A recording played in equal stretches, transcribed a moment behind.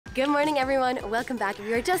Good morning, everyone. Welcome back. If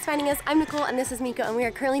you are just finding us, I'm Nicole and this is Miko, and we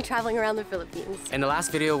are currently traveling around the Philippines. In the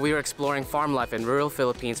last video, we were exploring farm life in rural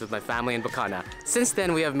Philippines with my family in Bacana. Since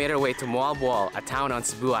then, we have made our way to Moalboal, a town on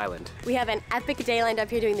Cebu Island. We have an epic day lined up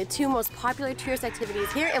here doing the two most popular tourist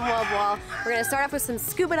activities here in Moalboal. We're going to start off with some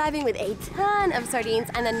scuba diving with a ton of sardines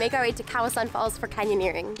and then make our way to Kawasan Falls for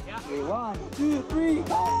canyoneering. Yeah. 1, 2, 3,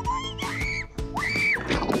 go!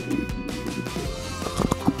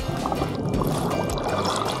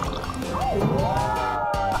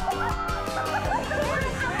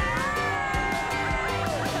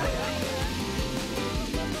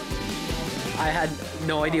 I had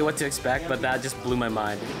no idea what to expect, but that just blew my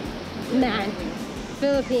mind. Man,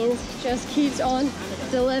 Philippines just keeps on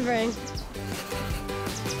delivering.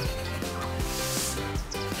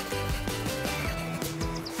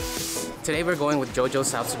 Today we're going with JoJo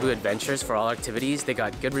South Cebu Adventures for all activities. They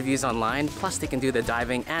got good reviews online, plus they can do the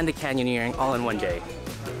diving and the canyoneering all in one day.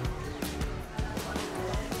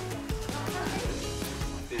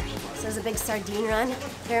 So there's a big sardine run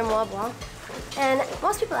here in Moalboal. And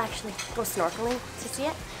most people actually go snorkeling to see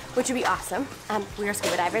it, which would be awesome. We are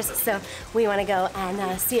scuba divers, so we want to go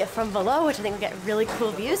and see it from below, which I think will get really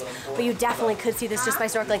cool views. But you definitely could see this just by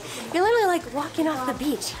snorkeling. You're literally like walking off the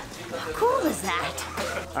beach. How cool is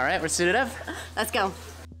that? All right, we're suited up. Let's go.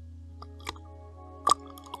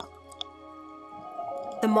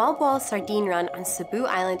 The Moalboal Sardine Run on Cebu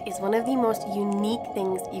Island is one of the most unique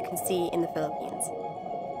things you can see in the Philippines.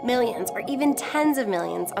 Millions, or even tens of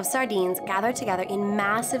millions, of sardines gather together in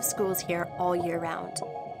massive schools here all year round.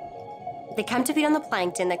 They come to feed on the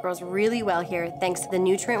plankton that grows really well here thanks to the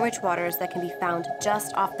nutrient-rich waters that can be found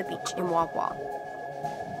just off the beach in Moalboal.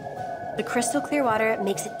 The crystal clear water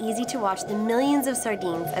makes it easy to watch the millions of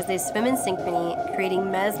sardines as they swim in synchrony, creating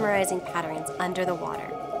mesmerizing patterns under the water.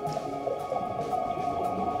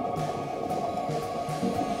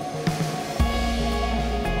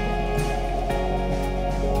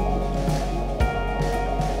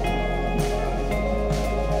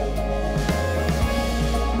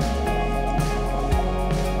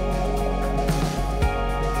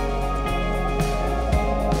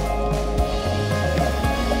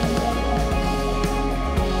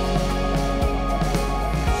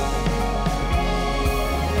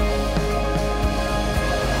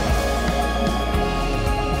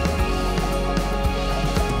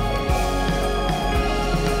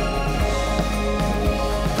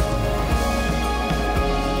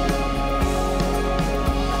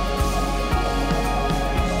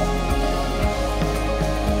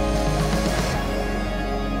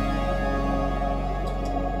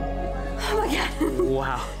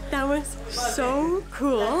 Wow. That was so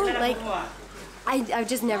cool. Like, I've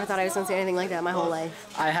just never thought I was going to see anything like that my whole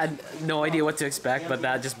life. I had no idea what to expect, but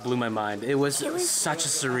that just blew my mind. It was such a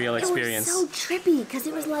surreal experience. It was so trippy because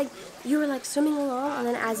it was like you were like swimming along, and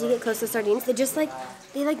then as you get close to sardines, they just like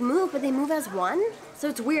move, but they move as one. So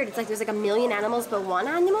it's weird. It's like there's like a million animals, but one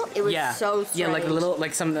animal. It was so strange. Yeah, like a little,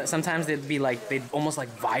 like sometimes they'd be like, they'd almost like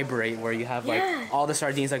vibrate, where you have like all the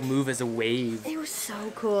sardines like move as a wave. It was so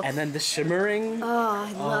cool. And then the shimmering. Oh,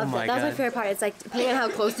 I loved it. That was my favorite part. It's like depending on how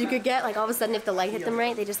close you could get, like all of a sudden if the light hit them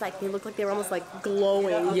right, they just like they looked like they were almost like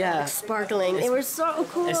glowing, like sparkling. It was so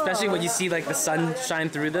cool. Especially when you see like the sun shine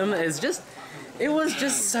through them. It was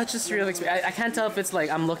just such a surreal experience. I can't tell if it's like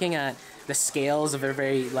I'm looking at the scales of a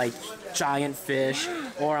very like giant fish,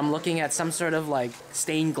 or I'm looking at some sort of like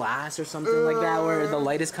stained glass or something like that, where the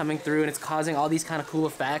light is coming through and it's causing all these kind of cool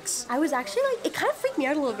effects. I was actually like, it kind of freaked me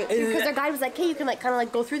out a little bit too, because our guide was like, hey, you can like kind of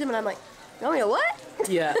like go through them, and I'm like, oh yeah, what?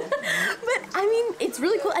 Yeah. But I mean, it's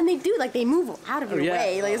really cool, and they do like they move out of your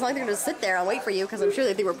way. Like it's not like they're gonna sit there and wait for you, because I'm sure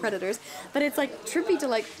that they were predators. But it's like trippy to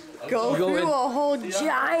like go through a whole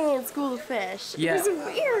giant school of fish. Yeah. It was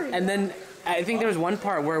weird. And then I think there was one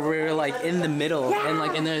part where we were like in the middle, and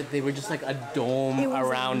like in there they were just like a dome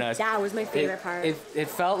around us. That was my favorite part. It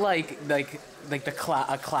felt like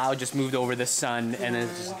a cloud just moved over the sun, and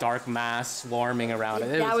it's just dark mass swarming around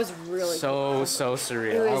it. That was really cool. So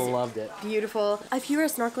surreal. I loved it. Beautiful. If you're a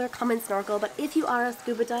snorkeler, come and snorkel. But if you are a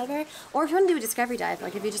scuba diver, or if you want to do a discovery dive,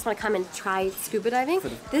 like if you just want to come and try scuba diving, for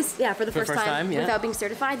the first time without being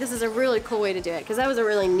certified, this is a really cool way to do it, because that was a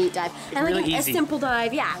really neat dive. And like really a simple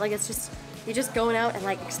dive, like it's just you're just going out and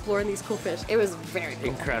like exploring these cool fish. It was very cool.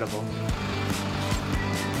 Incredible.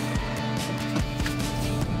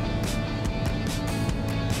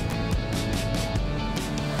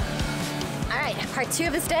 Part 2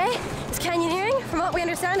 of this day is canyoneering. From what we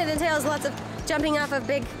understand, it entails lots of jumping off of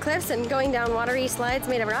big cliffs and going down watery slides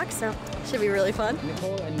made of rocks, so it should be really fun.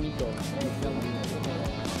 Nicole and Miko.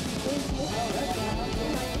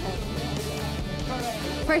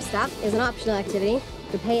 First up is an optional activity,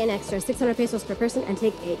 to pay an extra 600 pesos per person and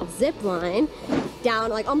take a zip line down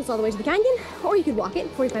like almost all the way to the canyon, or you could walk it,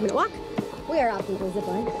 45-minute walk. We are opting for a zip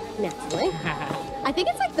line, naturally. I think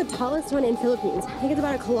it's like the tallest one in Philippines. I think it's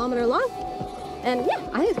about 1 kilometer long. And yeah,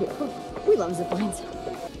 I think it's really cool. We love zip lines.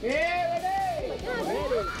 Yeah, ready! Oh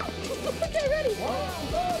ready. Okay, ready.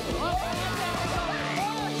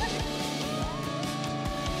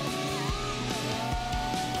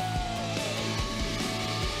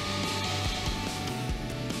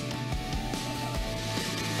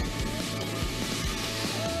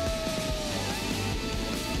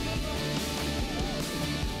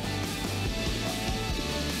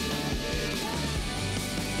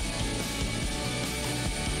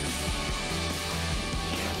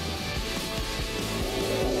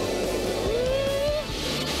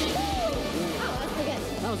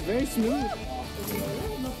 That was very smooth.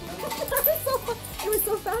 It was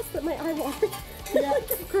so fast that my eye watered. Yeah.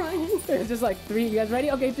 I'm crying. It's just like 3, you guys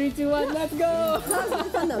ready? Okay, 3, 2, 1, let's go! That was really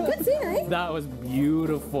fun though. Good scenery. That was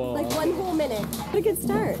beautiful. Like 1 whole minute. What a good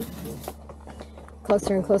start.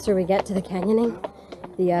 Closer and closer we get to the canyoning,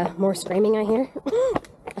 the more screaming I hear.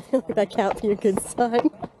 I feel like that can't be a good sign.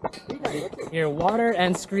 Hear water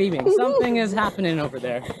and screaming. Something is happening over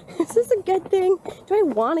there. Is this a good thing? Do I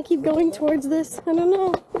want to keep going towards this? I don't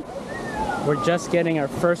know. We're just getting our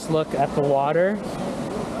first look at the water,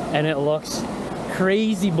 and it looks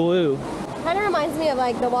crazy blue. Kind of reminds me of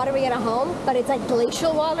like the water we get at home, but it's like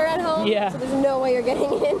glacial water at home. Yeah. So there's no way you're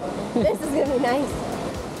getting in. This is gonna be nice.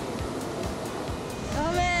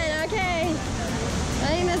 Oh man, okay. I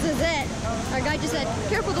think this is it. Our guy just said,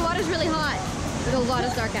 careful, the water's really hot. With a lot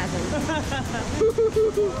of sarcasm.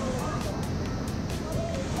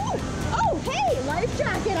 Oh, hey, life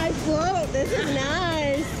jacket, I float. This is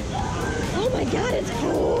nice. Oh my God, it's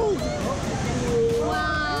cold.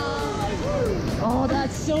 Wow. Oh,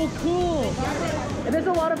 that's so cool. And there's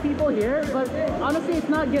a lot of people here, but honestly, it's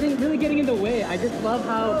not really getting in the way. I just love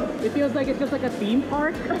how it feels like it's just like a theme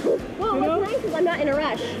park. Well, what's nice is I'm not in a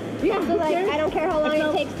rush. Yeah, so like, I don't care how long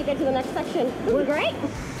it takes to get to the next section. This is great.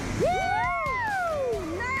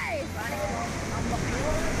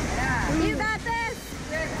 You got this!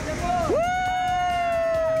 Woo!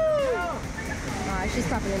 Oh, she's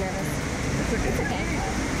probably nervous. It's okay.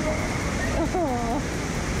 Oh.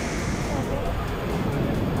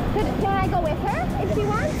 Can I go with her if she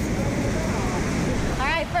wants?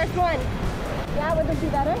 Alright, first one. Yeah, would this be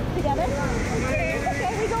better? Together?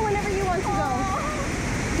 Okay, we go whenever you want to go.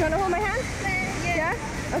 Do you want to hold my hand? Yeah?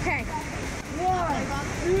 Okay. 1,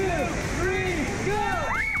 2, 3, go!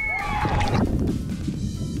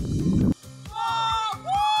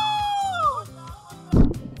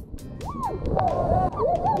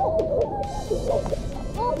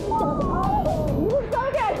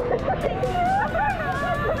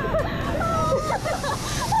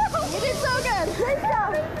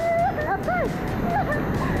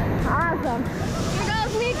 Awesome. Here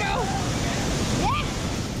goes Nico. Yeah.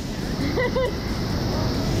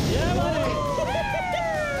 Yeah, buddy.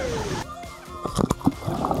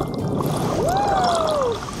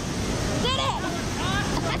 Woo! Did it!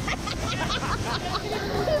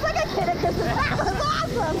 He's like a kid at Christmas. That was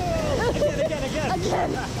awesome.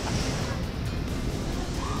 Again.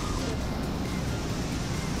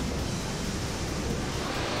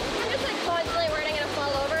 I'm just like constantly worried I'm gonna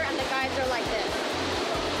fall over, and the guys are like this.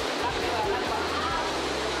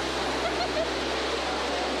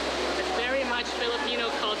 It's very much Filipino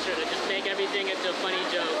culture to just make everything into a funny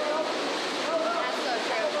joke. That's so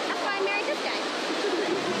true. That's why I married this guy.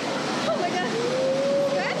 Oh my God.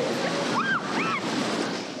 Good?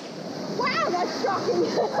 Wow, that's shocking.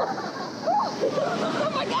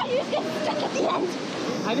 Oh my God, you just get stuck at the end.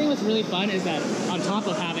 I think what's really fun is that on top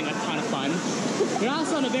of having a ton of fun, we're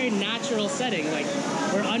also in a very natural setting. Like,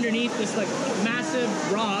 we're underneath this like massive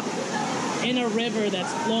rock in a river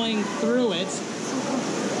that's flowing through it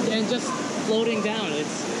and just floating down.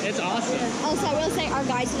 It's awesome. Also, I will say our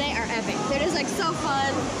guides today are epic. They're just like so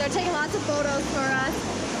fun. They're taking lots of photos for us.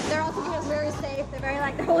 They're also keeping us very safe. They're very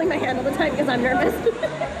like, they're holding my hand all the time because I'm nervous.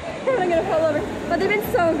 I'm gonna fall over. But they've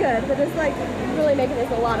been so good. They're just like really making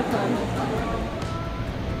this a lot of fun.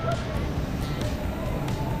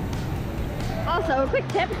 Also, a quick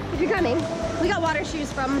tip, if you're coming, we got water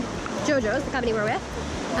shoes from JoJo's, the company we're with,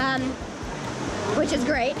 which is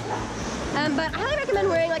great. But I highly recommend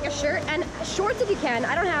wearing like a shirt and shorts if you can.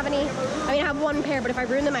 I don't have any. I mean, I have one pair, but if I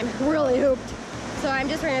ruin them, I'm really hooped. So I'm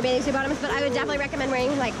just wearing a bathing suit bottoms, but I would definitely recommend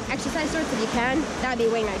wearing like exercise shorts if you can. That would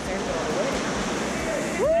be way nicer.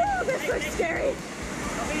 Woo, this looks scary.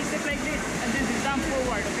 Okay, you sit like this and then you jump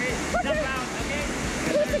forward, okay? Jump out, okay?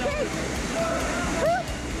 Piece of cake.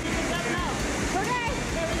 Jump now. Okay.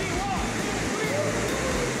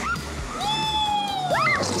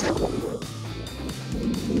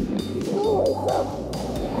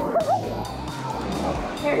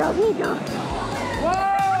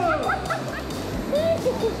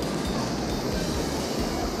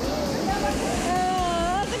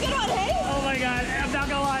 I'm not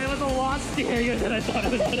gonna lie, it was a lot scarier than I thought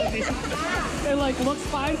it was gonna be. It like looks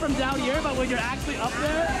fine from down here, but when you're actually up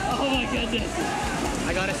there, oh my goodness.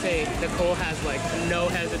 I gotta say, Nicole has like no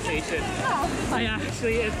hesitation. I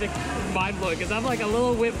actually, it's mind blowing because I'm like a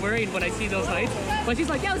little bit worried when I see those heights. But she's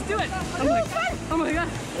like, yeah, let's do it. I'm like, oh my god.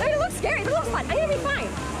 I mean, it looks scary, but it looks fun. I'm gonna be fine.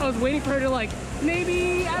 I was waiting for her to like,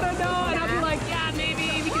 maybe, I don't know, and I'll be like, yeah, maybe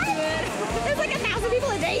we can do it. There's like 1,000 people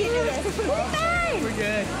a day who do this. We'll be fine. We're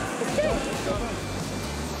good. Let's do it.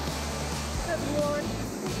 Good Lord.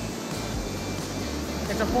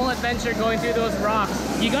 It's a full adventure going through those rocks.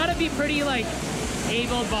 You gotta be pretty like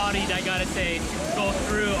able-bodied, I gotta say, to go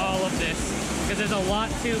through all of this because there's a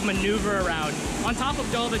lot to maneuver around on top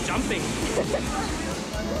of all the jumping.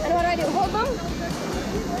 And what do? Hold them?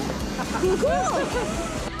 Cool.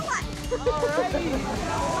 Alrighty.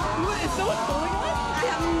 Is someone pulling us? I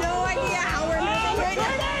have no idea how we're moving right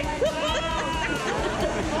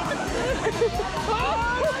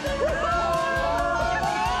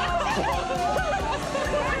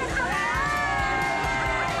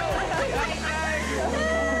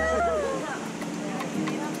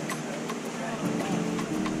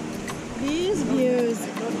These views.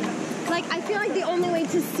 Like, I feel like the only way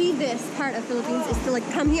to see this part of Philippines is to like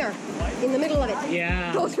come here, in the middle of it.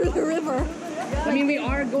 Yeah. Go through the river. I mean, we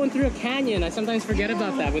are going through a canyon. I sometimes forget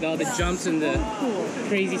about that with all the jumps and the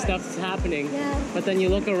crazy stuff that's happening. Yeah. But then you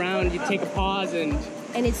look around, you take a pause, and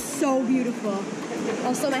it's so beautiful.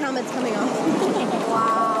 Also, my helmet's coming off.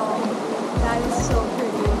 Wow. That is so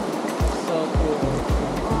pretty. so cool.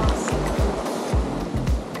 Awesome.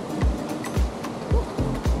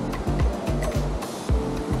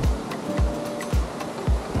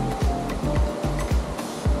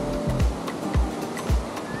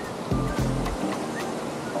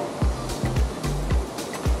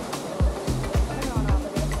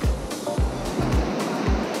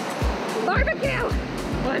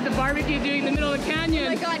 What is the barbecue doing in the middle of the canyon? Oh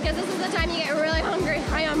my god, because this is the time you get really hungry.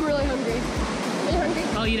 I am really hungry. Are you hungry?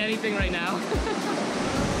 I'll eat anything right now.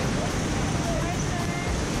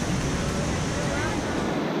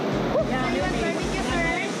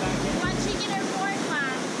 One chicken or pork,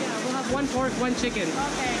 ma'am? Yeah, we'll have one pork, one chicken.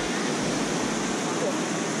 Okay.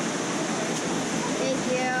 Thank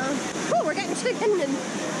you. Oh, we're getting chicken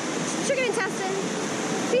intestine,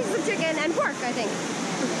 pieces of chicken, and pork, I think.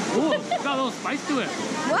 Ooh, it's got a little spice to it.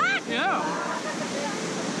 What? Yeah.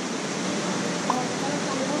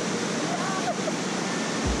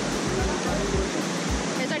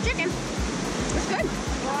 Here's our chicken. It's good.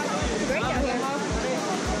 It's great down here.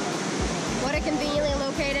 What a conveniently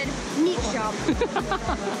located meat shop.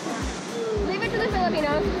 Leave it to the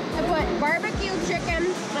Filipinos to put barbecue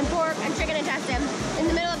chicken and pork and chicken intestine in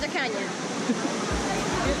the middle of the canyon.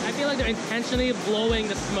 I feel like they're intentionally blowing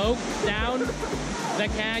the smoke down the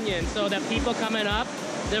canyon so that people coming up,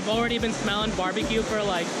 they've already been smelling barbecue for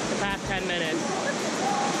like the past 10 minutes.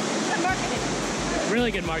 Good marketing.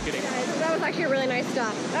 Really good marketing. Guys, that was actually a really nice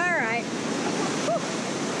stop. All right. Whew.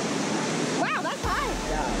 Wow, that's high.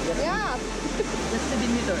 Yeah. Just 7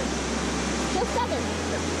 meters. Just 7.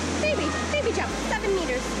 Baby jump. 7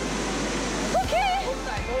 meters. Okay.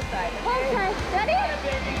 Both side. Okay. Ready?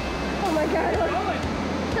 Oh my god.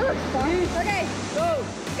 That looks fun. Okay. Go!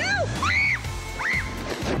 Go!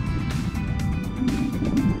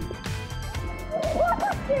 Oh,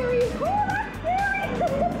 that's scary! Oh, that's scary!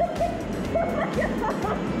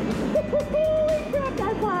 Holy crap,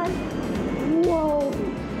 that's fun! Whoa!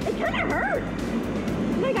 It kind of hurts!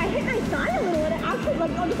 Like, I hit my thigh a little and it actually,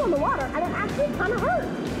 like, oh, just on the water, and it actually kind of hurts!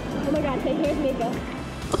 Oh my god, okay, here's Mika.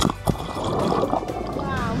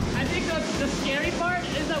 Wow. I think the scary part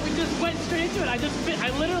is that we just went straight into it. I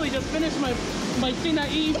literally just finished my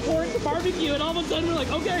Sinai pork barbecue, and all of a sudden we're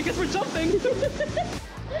like, okay, I guess we're jumping. There's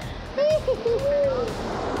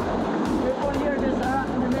one here, there's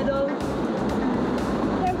in the middle.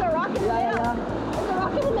 There's a rock in the middle. Yeah. There's a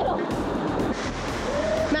rock in the middle.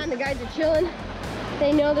 Man, the guys are chilling.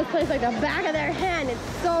 They know this place like the back of their hand. It's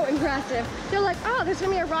so impressive. They're like, oh, there's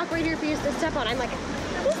gonna be a rock right here for you to step on. I'm like,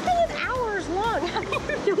 this thing is hours long. How do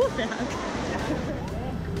you do that?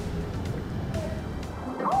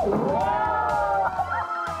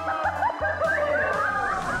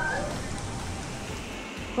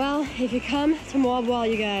 Well, if you come to Moalboal,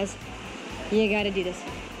 you guys, you gotta do this.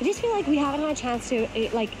 I just feel like we haven't had a chance to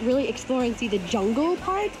like really explore and see the jungle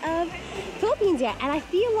part of Philippines yet, and I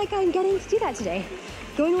feel like I'm getting to do that today.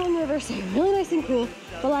 Going along the river, so really nice and cool,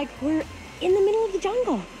 but like we're in the middle of the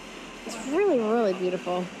jungle. It's really, really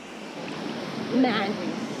beautiful. Man,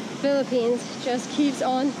 Philippines just keeps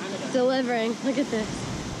on delivering. Look at this.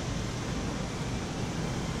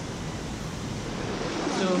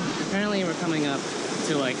 So apparently we're coming up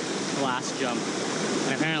to like the last jump.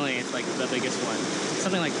 And apparently it's like the biggest one. It's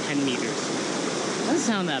something like 10 meters. It doesn't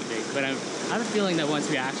sound that big, but I have a feeling that once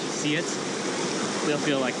we actually see it, we'll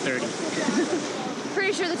feel like 30.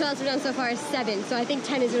 Pretty sure the tallest we've done so far is 7, so I think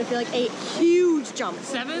 10 is gonna feel like a huge jump.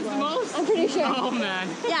 7's the most? I'm pretty sure. Oh man.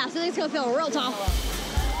 Yeah, so it's gonna feel real tall.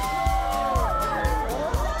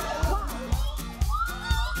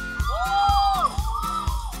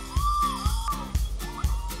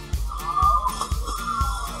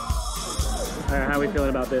 How are we feeling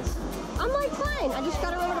about this? I'm like fine, I just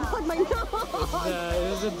gotta remember to plug my nose.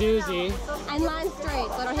 This is a doozy. And land straight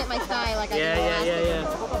so I don't hit my thigh like I did last Yeah.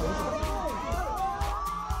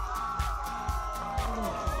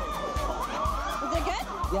 Is it good?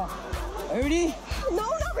 Yeah. Ready? No,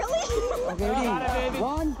 not really. Okay, ready?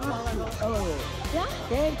 1. Oh. Yeah?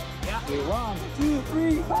 Okay? Yeah. Okay, 1, 2,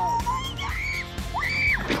 3, 4.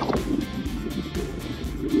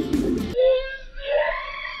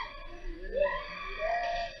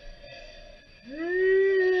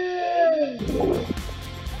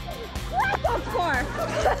 That's 4.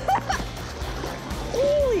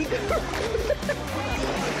 Holy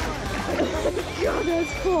God,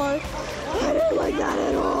 that's 4. I didn't like that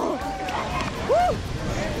at all. Woo!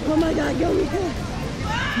 Oh my God, go me.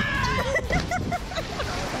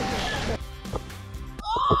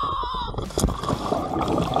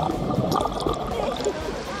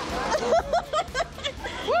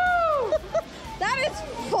 Woo! That is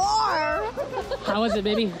 4. How was it,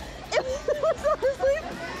 baby? It was honestly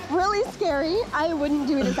really scary. I wouldn't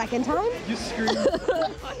do it a second time. You screamed. I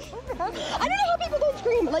don't know how people don't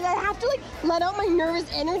scream. Like, I have to like let out my nervous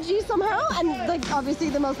energy somehow, and like obviously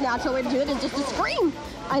the most natural way to do it is just to scream.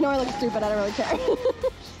 I know I look stupid. I don't really care.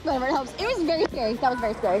 Whatever, it helps. It was very scary. That was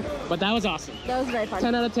very scary. But that was awesome. That was very fun.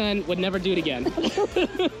 10 out of 10. Would never do it again.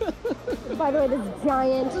 By the way, this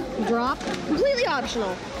giant drop, completely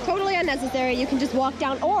optional, totally unnecessary. You can just walk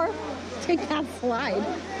down or take that slide.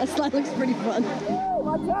 That slide looks pretty fun.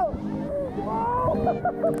 Watch out!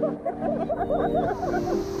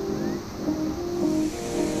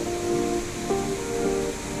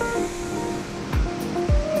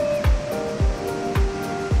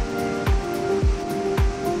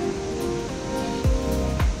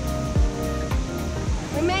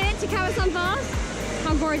 We made it to Kawasan Falls.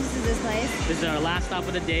 How gorgeous is this place? This is our last stop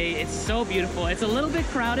of the day. It's so beautiful. It's a little bit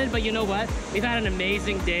crowded, but you know what? We've had an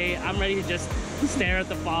amazing day. I'm ready to just stare at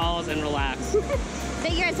the falls and relax.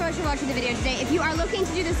 Thank you guys so much for watching the video today. If you are looking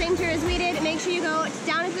to do the same tour as we did, make sure you go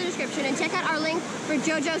down into the description and check out our link for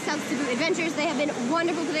JoJo's South Cebu Adventures. They have been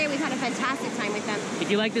wonderful today. We've had a fantastic time with them. If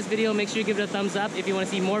you like this video, make sure you give it a thumbs up. If you want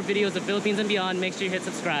to see more videos of Philippines and beyond, make sure you hit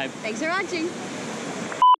subscribe. Thanks for watching.